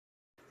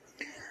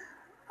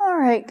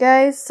Alright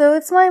guys, so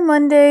it's my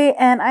Monday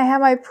and I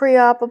have my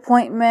pre-op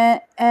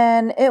appointment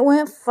and it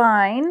went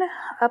fine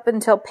up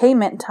until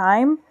payment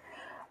time.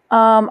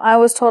 I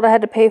was told I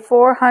had to pay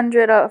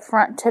 $400 up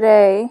front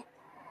today.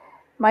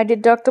 My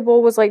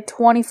deductible was like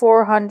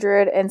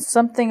 $2,400 and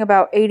something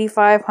about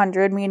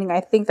 $8,500, meaning I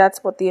think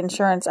that's what the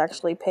insurance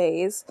actually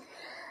pays.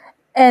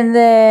 And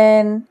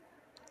then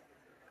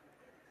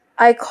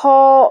I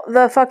call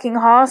the fucking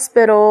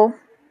hospital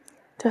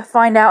to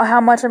find out how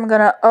much I'm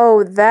gonna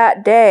owe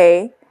that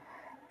day.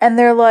 And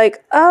they're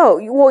like,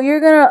 oh, well, you're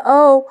going to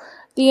owe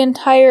the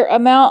entire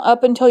amount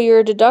up until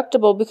your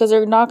deductible because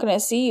they're not going to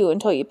see you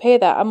until you pay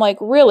that. I'm like,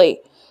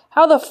 really?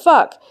 How the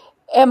fuck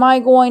am I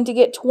going to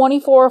get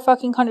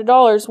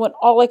 $2,400 when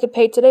all I could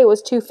pay today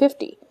was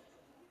 $250?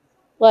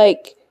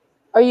 Like,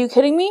 are you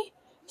kidding me?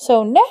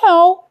 So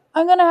now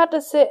I'm going to have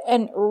to sit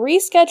and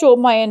reschedule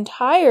my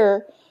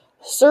entire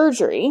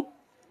surgery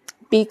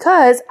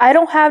because I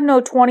don't have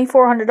no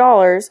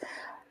 $2,400.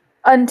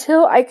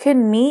 Until I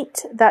can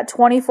meet that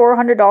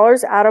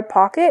 $2,400 out of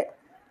pocket,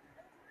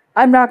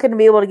 I'm not going to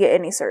be able to get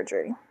any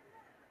surgery.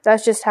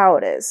 That's just how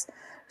it is.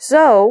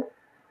 So,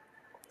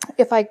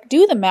 if I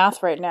do the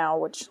math right now,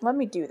 which let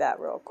me do that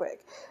real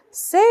quick.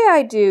 Say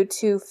I do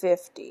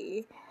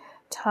 250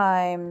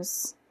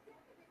 times,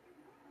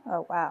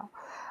 oh wow,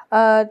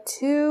 not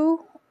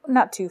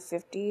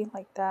 250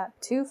 like that,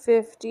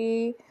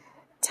 250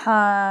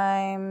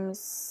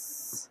 times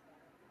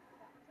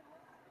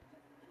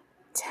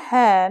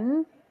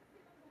 10,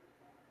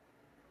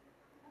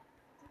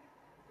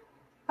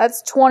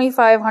 that's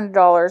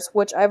 $2,500,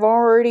 which I've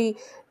already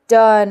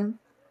done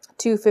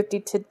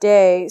 $250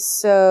 today.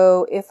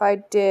 So if I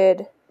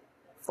did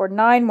for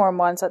 9 more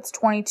months, that's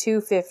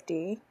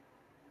 $2,250.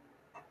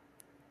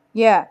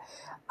 Yeah,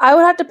 I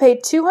would have to pay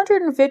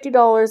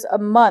 $250 a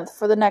month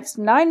for the next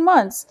 9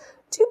 months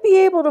to be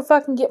able to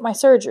fucking get my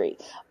surgery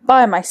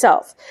by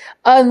myself,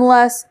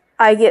 unless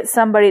I get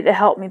somebody to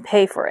help me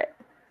pay for it.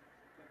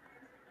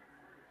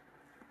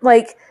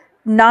 Like,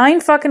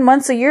 9 fucking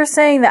months, so you're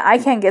saying that I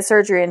can't get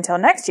surgery until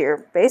next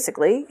year,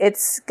 basically.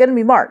 It's gonna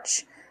be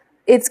March.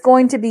 It's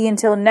going to be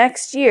until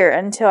next year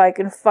until I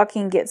can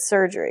fucking get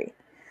surgery.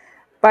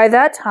 By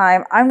that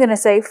time, I'm gonna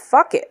say,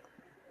 fuck it.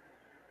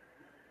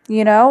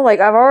 You know, like,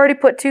 I've already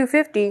put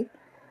 $250.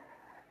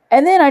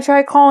 And then I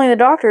try calling the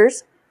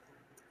doctors,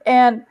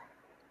 and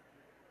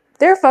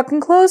they're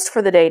fucking closed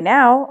for the day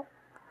now.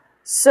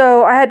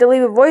 So I had to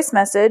leave a voice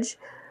message.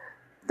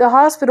 The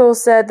hospital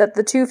said that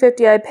the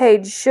 $250 I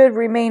paid should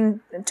remain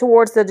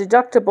towards the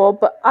deductible,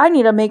 but I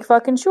need to make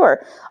fucking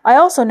sure. I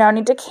also now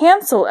need to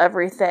cancel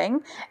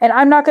everything, and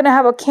I'm not going to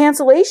have a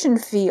cancellation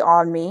fee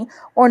on me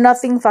or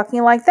nothing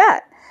fucking like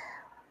that.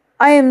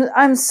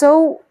 I'm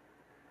so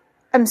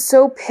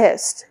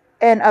pissed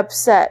and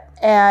upset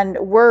and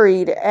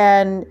worried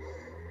and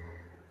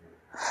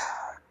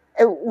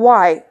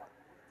why?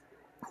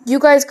 You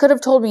guys could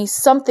have told me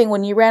something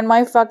when you ran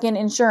my fucking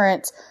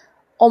insurance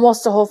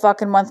almost a whole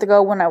fucking month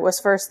ago when I was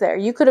first there.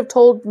 You could have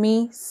told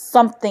me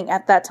something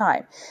at that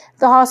time.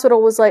 The hospital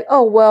was like,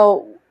 oh,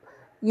 well,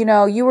 you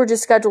know, you were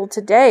just scheduled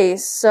today,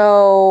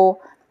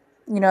 so,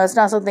 you know, it's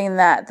not something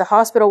that the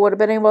hospital would have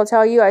been able to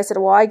tell you. I said,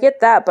 well, I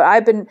get that, but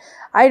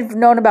I've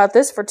known about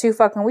this for 2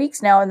 fucking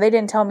weeks now, and they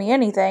didn't tell me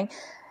anything,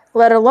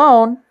 let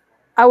alone,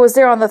 I was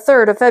there on the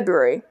 3rd of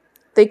February.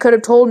 They could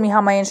have told me how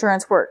my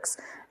insurance works.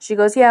 She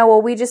goes, yeah,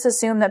 well, we just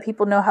assume that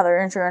people know how their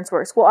insurance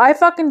works. Well, I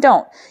fucking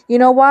don't. You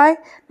know why?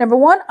 Number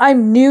 1,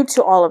 I'm new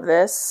to all of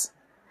this.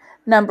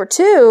 Number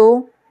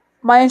 2,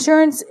 my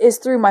insurance is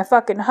through my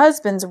fucking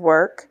husband's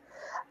work.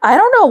 I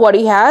don't know what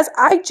he has.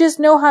 I just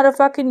know how to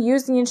fucking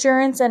use the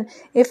insurance, and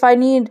if I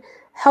need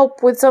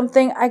help with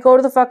something, I go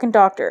to the fucking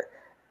doctor.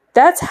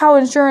 That's how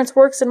insurance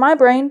works in my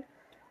brain.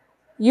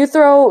 You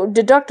throw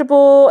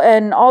deductible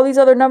and all these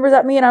other numbers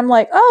at me, and I'm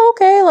like, oh,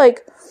 okay,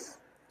 like,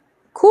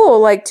 cool,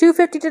 like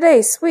 $250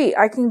 today, sweet.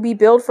 I can be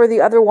billed for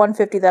the other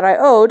 $150 that I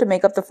owe to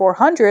make up the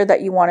 $400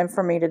 that you wanted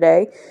from me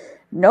today.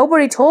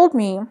 Nobody told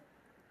me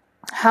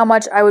how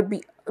much I would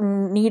be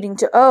needing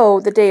to owe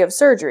the day of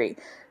surgery.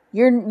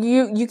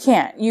 You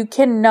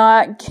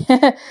cannot.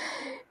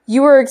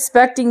 You were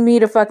expecting me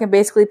to fucking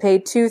basically pay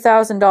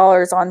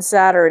 $2,000 on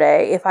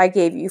Saturday if I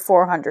gave you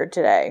 $400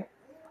 today.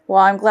 Well,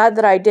 I'm glad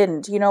that I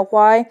didn't. You know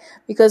why?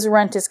 Because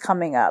rent is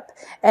coming up.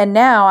 And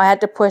now I had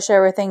to push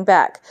everything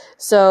back.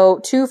 So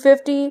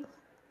 $250,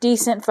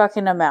 decent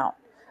fucking amount.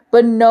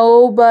 But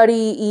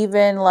nobody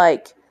even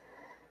like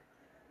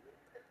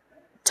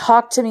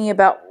talked to me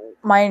about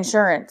my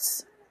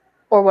insurance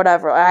or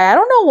whatever. I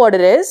don't know what it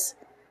is.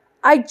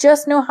 I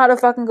just know how to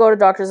fucking go to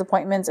doctor's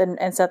appointments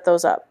and set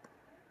those up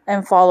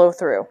and follow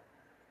through.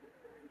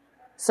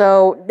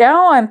 So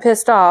now I'm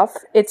pissed off.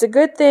 It's a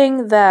good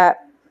thing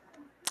that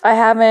I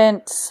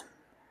haven't,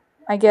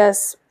 I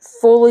guess,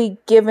 fully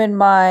given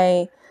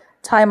my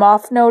time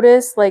off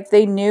notice. Like,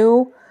 they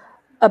knew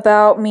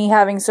about me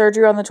having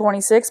surgery on the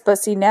 26th. But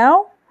see,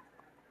 now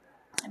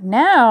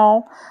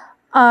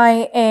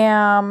I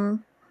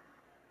am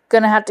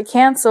going to have to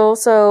cancel.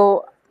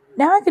 So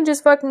now I can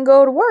just fucking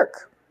go to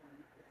work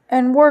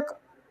and work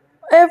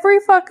every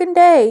fucking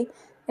day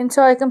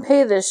until I can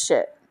pay this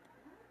shit.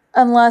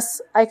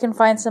 Unless I can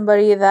find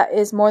somebody that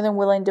is more than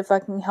willing to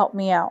fucking help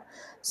me out.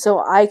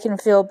 So I can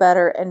feel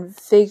better and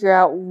figure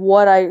out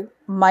what I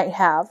might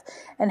have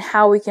and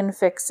how we can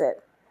fix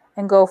it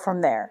and go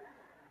from there.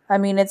 I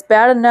mean, it's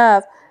bad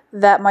enough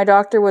that my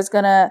doctor was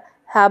going to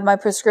have my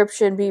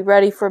prescription be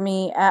ready for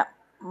me at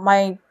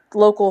my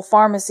local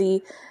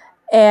pharmacy,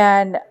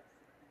 and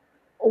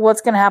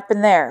what's going to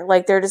happen there?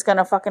 Like, they're just going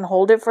to fucking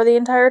hold it for the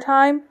entire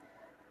time?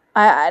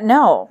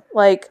 No.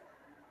 Like,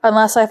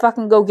 unless I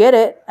fucking go get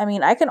it. I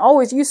mean, I can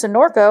always use some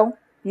Norco.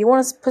 You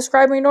want to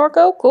prescribe me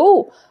Norco?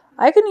 Cool.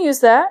 I can use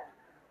that.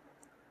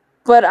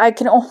 But I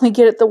can only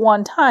get it the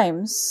one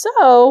time.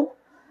 So,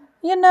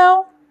 you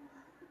know,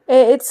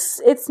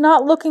 it's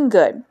not looking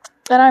good.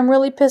 And I'm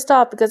really pissed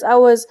off because I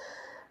was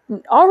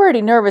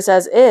already nervous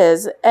as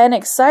is and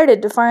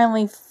excited to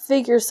finally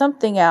figure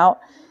something out.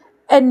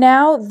 And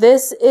now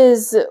this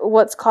is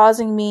what's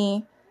causing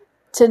me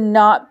to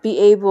not be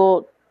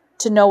able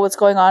to know what's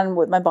going on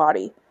with my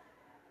body.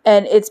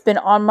 And it's been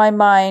on my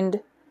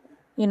mind,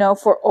 you know,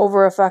 for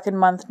over a fucking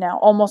month now.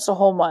 Almost a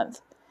whole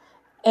month.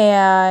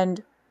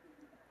 And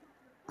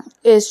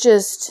it's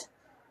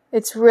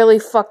really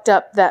fucked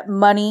up that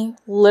money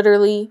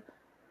literally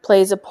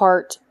plays a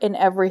part in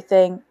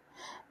everything.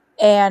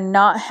 And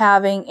not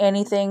having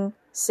anything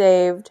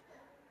saved.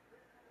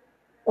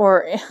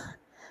 Or,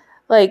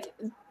 like,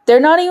 they're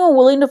not even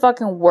willing to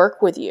fucking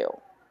work with you.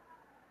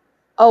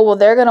 Oh, well,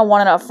 they're going to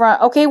want it up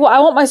front. Okay, well, I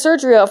want my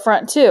surgery up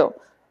front too.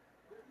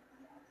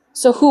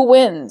 So who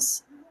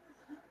wins?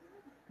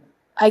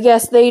 I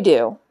guess they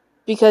do.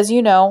 Because,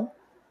 you know,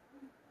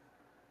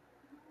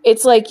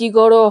 it's like you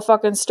go to a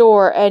fucking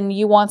store and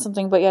you want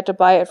something, but you have to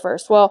buy it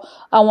first. Well,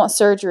 I want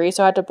surgery,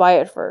 so I have to buy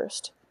it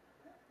first.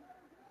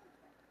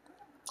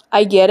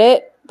 I get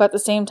it, but at the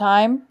same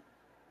time,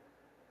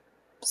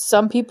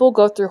 some people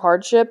go through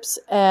hardships,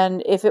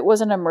 and if it was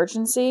an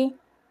emergency,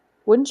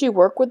 wouldn't you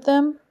work with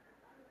them?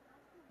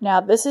 Now,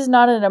 this is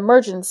not an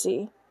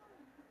emergency,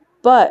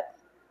 but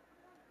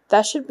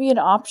that should be an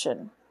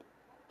option.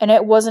 And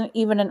it wasn't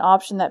even an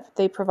option that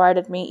they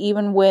provided me,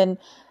 even when,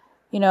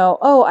 you know,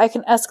 oh, I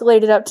can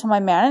escalate it up to my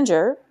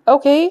manager.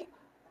 Okay,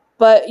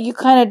 but you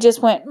kind of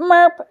just went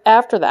merp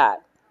after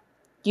that.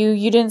 You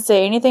didn't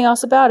say anything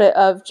else about it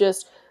of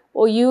just,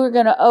 well, you were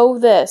going to owe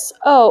this.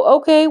 Oh,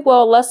 okay,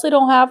 well, Leslie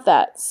don't have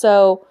that.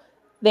 So,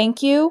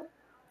 thank you.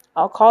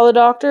 I'll call the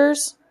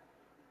doctors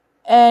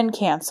and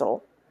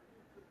cancel.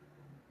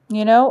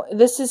 You know,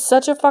 this is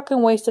such a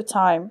fucking waste of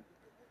time.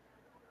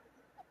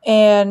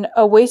 And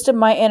a waste of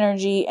my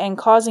energy and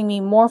causing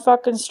me more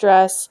fucking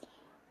stress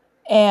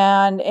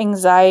and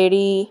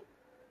anxiety.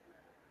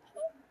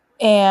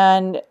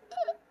 And,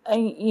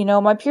 you know,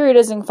 my period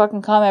doesn't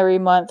fucking come every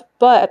month.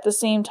 But at the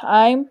same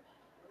time,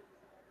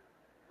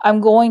 I'm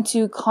going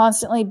to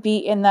constantly be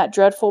in that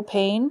dreadful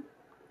pain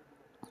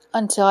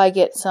until I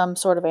get some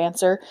sort of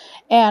answer.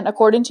 And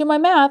according to my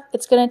math,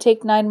 it's going to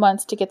take 9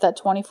 months to get that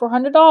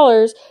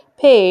 $2,400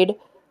 paid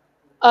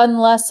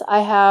unless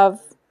I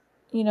have,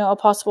 you know, a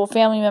possible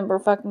family member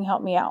fucking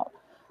help me out.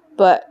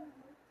 But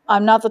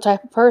I'm not the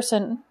type of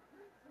person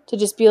to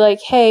just be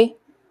like, hey,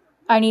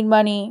 I need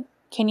money.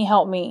 Can you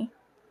help me?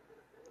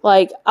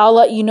 Like, I'll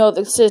let you know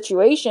the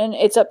situation.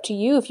 It's up to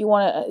you if you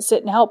want to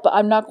sit and help, but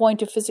I'm not going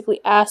to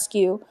physically ask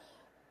you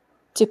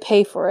to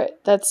pay for it.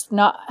 That's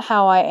not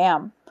how I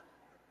am.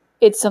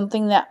 It's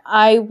something that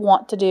I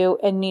want to do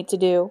and need to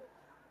do.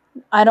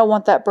 I don't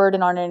want that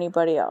burden on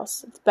anybody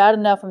else. It's bad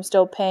enough I'm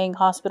still paying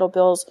hospital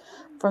bills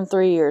from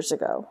 3 years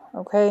ago.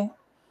 Okay?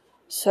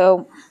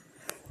 So,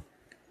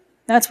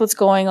 that's what's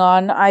going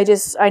on. I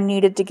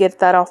needed to get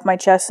that off my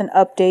chest and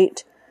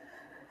update.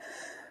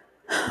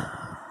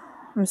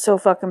 I'm so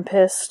fucking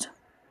pissed.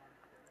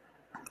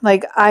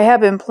 Like, I have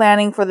been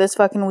planning for this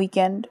fucking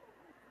weekend.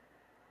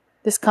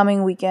 This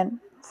coming weekend.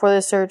 For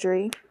this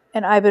surgery.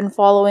 And I've been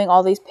following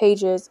all these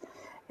pages.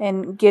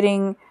 And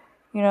getting,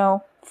 you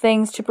know,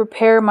 things to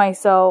prepare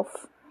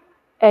myself.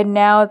 And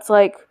now it's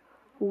like,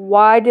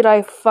 why did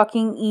I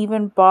fucking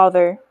even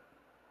bother?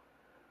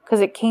 Because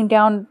it came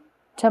down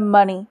to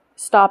money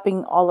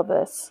stopping all of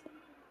this.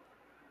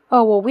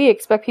 Oh, well, we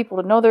expect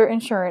people to know their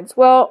insurance.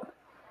 Well,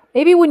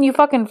 maybe when you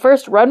fucking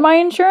first run my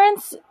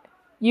insurance,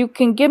 you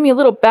can give me a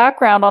little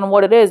background on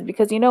what it is.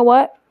 Because you know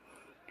what?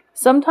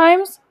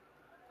 Sometimes,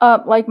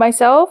 like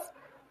myself,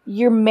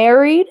 you're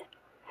married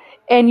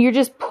and you're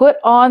just put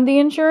on the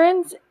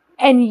insurance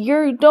and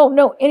you don't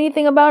know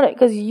anything about it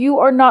because you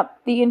are not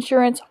the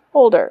insurance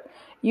holder.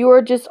 You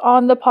are just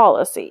on the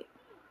policy.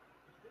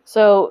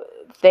 So,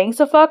 thanks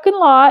a fucking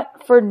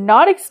lot for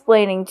not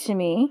explaining to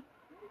me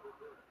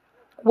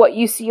what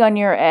you see on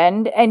your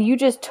end, and you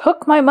just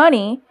took my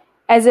money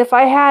as if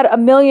I had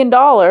 $1 million,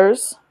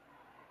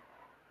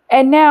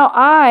 and now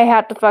I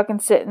have to fucking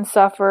sit and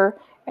suffer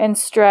and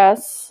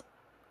stress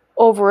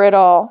over it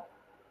all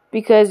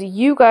because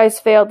you guys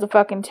failed to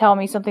fucking tell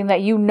me something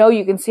that you know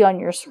you can see on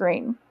your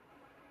screen.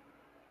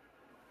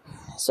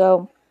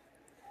 So,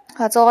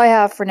 that's all I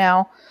have for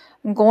now.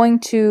 I'm going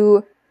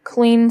to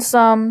clean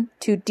some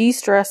to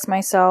de-stress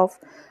myself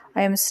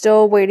I am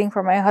still waiting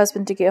for my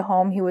husband to get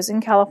home. He was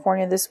in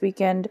California this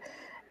weekend,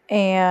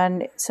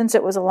 and since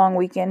it was a long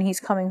weekend, he's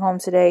coming home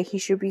today. He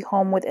should be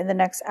home within the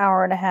next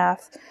hour and a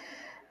half.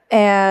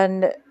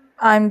 And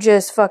I'm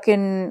just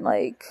fucking,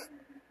 like,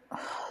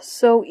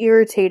 so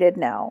irritated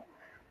now.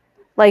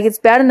 Like, it's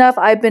bad enough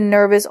I've been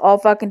nervous all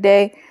fucking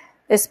day,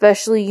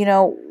 especially, you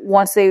know,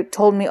 once they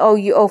told me, oh,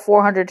 you owe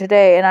 $400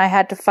 today, and I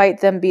had to fight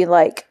them, be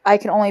like, I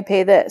can only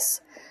pay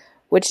this,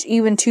 which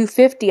even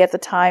 $250 at the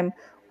time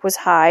was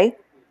high.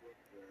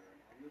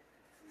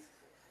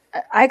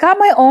 I got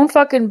my own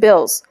fucking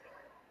bills.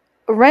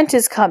 Rent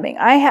is coming.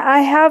 I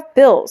have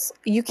bills.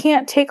 You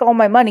can't take all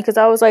my money, because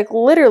I was like,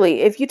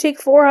 literally, if you take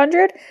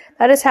 $400,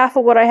 that is half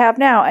of what I have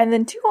now, and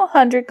then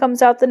 $200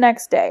 comes out the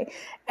next day,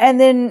 and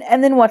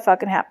then what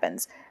fucking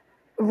happens?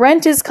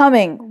 Rent is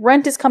coming.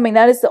 Rent is coming.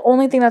 That is the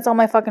only thing that's on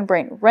my fucking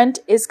brain. Rent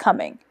is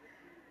coming.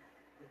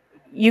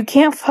 You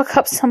can't fuck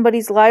up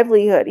somebody's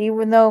livelihood,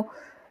 even though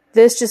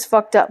this just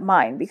fucked up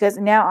mine, because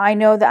now I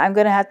know that I'm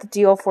gonna have to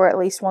deal for at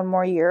least one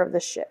more year of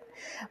this shit.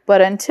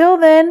 But until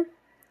then,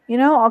 you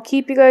know, I'll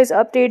keep you guys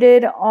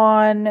updated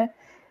on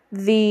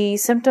the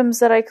symptoms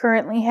that I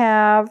currently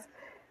have,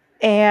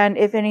 and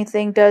if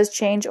anything does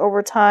change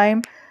over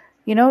time,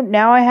 you know,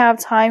 now I have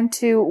time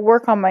to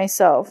work on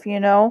myself,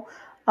 you know.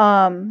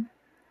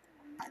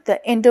 The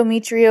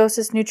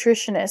endometriosis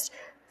nutritionist,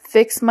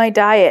 fix my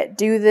diet,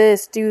 do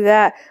this, do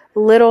that,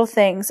 little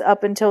things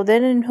up until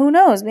then, and who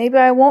knows, maybe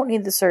I won't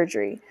need the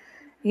surgery,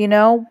 you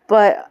know,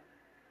 but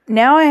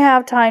now I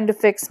have time to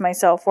fix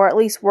myself, or at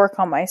least work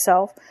on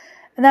myself,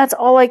 and that's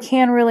all I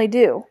can really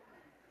do.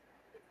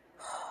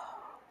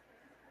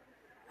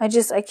 I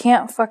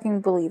can't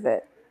fucking believe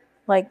it.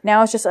 Like,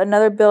 now it's just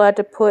another bill I have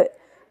to put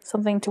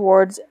something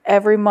towards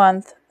every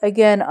month,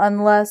 again,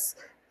 unless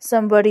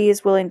somebody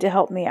is willing to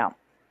help me out.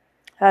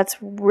 That's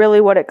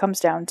really what it comes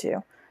down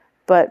to.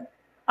 But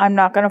I'm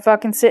not going to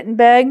fucking sit and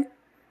beg.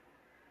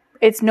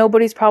 It's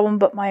nobody's problem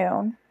but my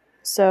own.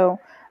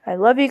 So I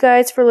love you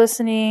guys for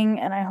listening,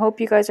 and I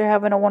hope you guys are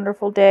having a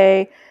wonderful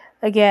day.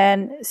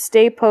 Again,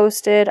 stay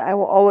posted. I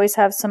will always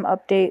have some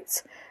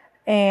updates.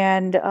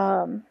 And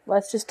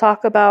let's just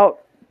talk about,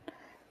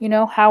 you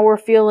know, how we're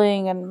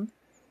feeling and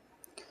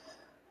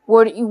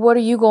what are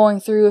you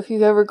going through, if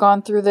you've ever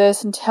gone through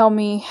this, and tell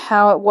me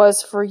how it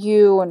was for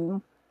you.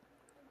 And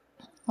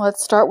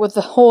let's start with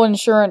the whole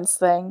insurance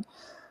thing.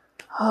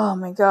 Oh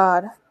my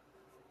God.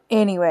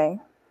 Anyway.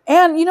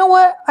 And you know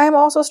what I'm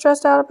also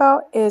stressed out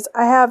about is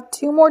I have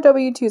 2 more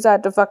W-2s I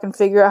have to fucking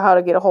figure out how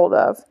to get a hold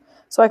of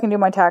so I can do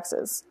my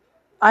taxes.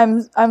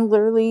 I'm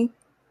literally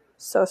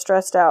so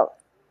stressed out.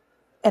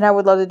 And I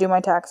would love to do my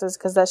taxes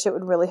because that shit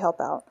would really help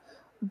out.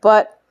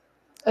 But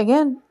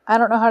again, I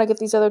don't know how to get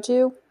these other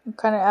 2. I'm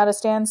kind of at a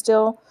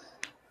standstill.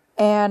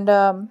 And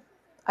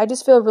I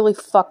just feel really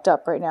fucked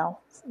up right now.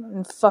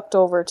 And fucked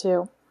over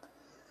too.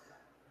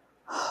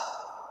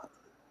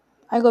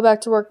 I go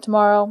back to work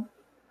tomorrow.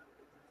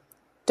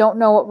 Don't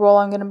know what role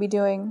I'm going to be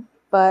doing,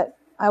 but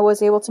I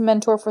was able to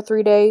mentor for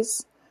 3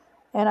 days,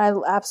 and I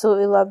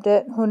absolutely loved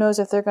it. Who knows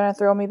if they're going to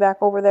throw me back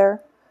over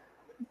there,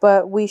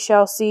 but we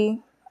shall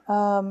see.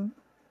 And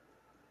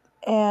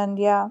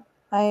yeah,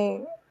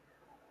 I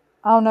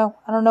don't know.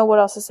 I don't know what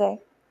else to say,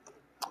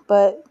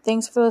 but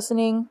thanks for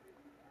listening.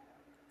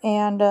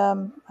 And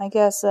I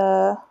guess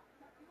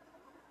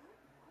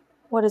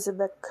what is it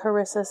that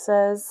Carissa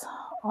says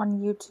on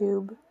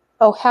YouTube?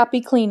 Oh, happy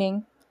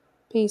cleaning.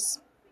 Peace.